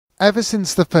Ever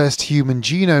since the first human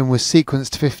genome was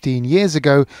sequenced 15 years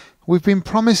ago, we've been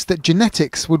promised that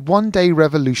genetics would one day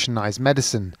revolutionise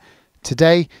medicine.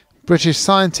 Today, British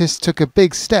scientists took a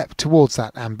big step towards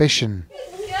that ambition.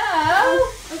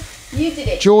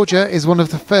 Georgia is one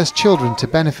of the first children to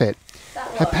benefit.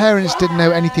 Her parents didn't know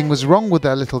anything was wrong with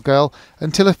their little girl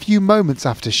until a few moments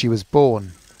after she was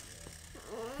born.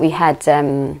 We had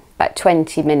about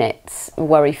 20 minutes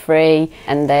worry-free,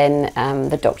 and then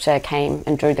the doctor came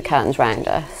and drew the curtains round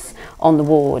us on the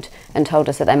ward and told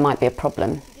us that there might be a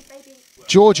problem.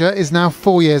 Georgia is now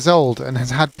 4 years old and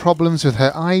has had problems with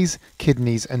her eyes,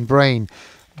 kidneys and brain.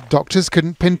 Doctors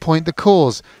couldn't pinpoint the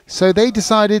cause, so they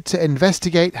decided to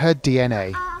investigate her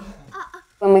DNA.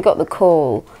 When we got the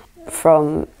call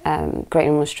from Great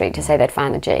Normal Street to say they'd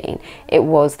found the gene, it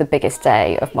was the biggest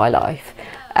day of my life.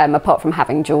 Apart from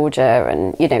having Georgia,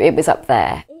 and it was up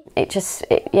there. It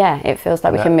feels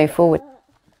like we can move forward.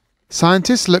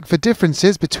 Scientists look for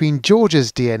differences between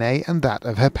Georgia's DNA and that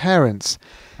of her parents.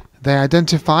 They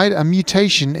identified a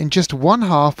mutation in just one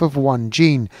half of one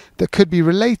gene that could be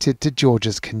related to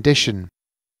Georgia's condition.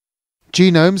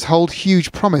 Genomes hold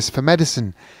huge promise for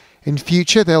medicine. In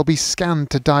future, they'll be scanned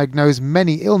to diagnose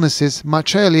many illnesses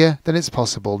much earlier than it's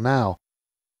possible now.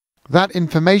 That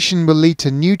information will lead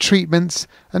to new treatments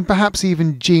and perhaps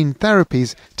even gene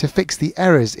therapies to fix the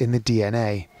errors in the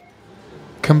DNA.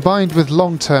 Combined with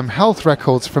long-term health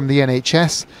records from the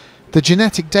NHS, the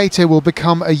genetic data will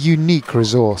become a unique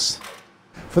resource.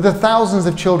 For the thousands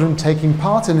of children taking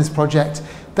part in this project,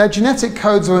 their genetic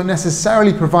codes won't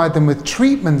necessarily provide them with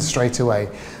treatment straight away,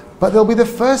 but they'll be the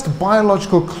first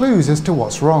biological clues as to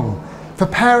what's wrong. For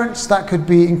parents, that could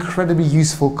be incredibly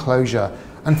useful closure.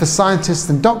 And for scientists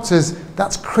and doctors,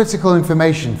 that's critical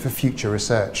information for future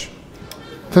research.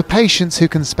 For patients who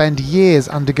can spend years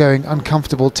undergoing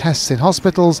uncomfortable tests in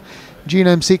hospitals,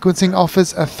 genome sequencing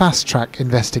offers a fast-track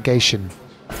investigation.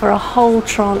 For a whole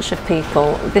tranche of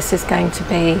people, this is going to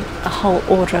be a whole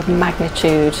order of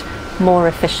magnitude more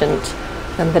efficient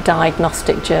than the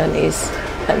diagnostic journeys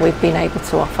that we've been able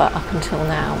to offer up until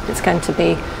now. It's going to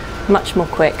be much more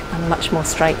quick and much more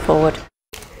straightforward.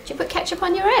 Do you put ketchup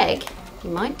on your egg? You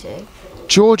might do.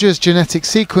 Georgia's genetic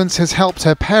sequence has helped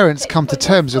her parents come to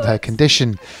terms with her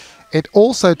condition. It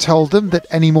also told them that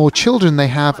any more children they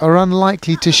have are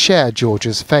unlikely to share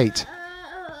Georgia's fate.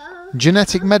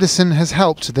 Genetic medicine has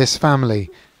helped this family.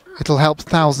 It'll help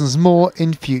thousands more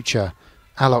in future.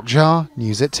 Alok Jha,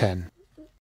 News at 10.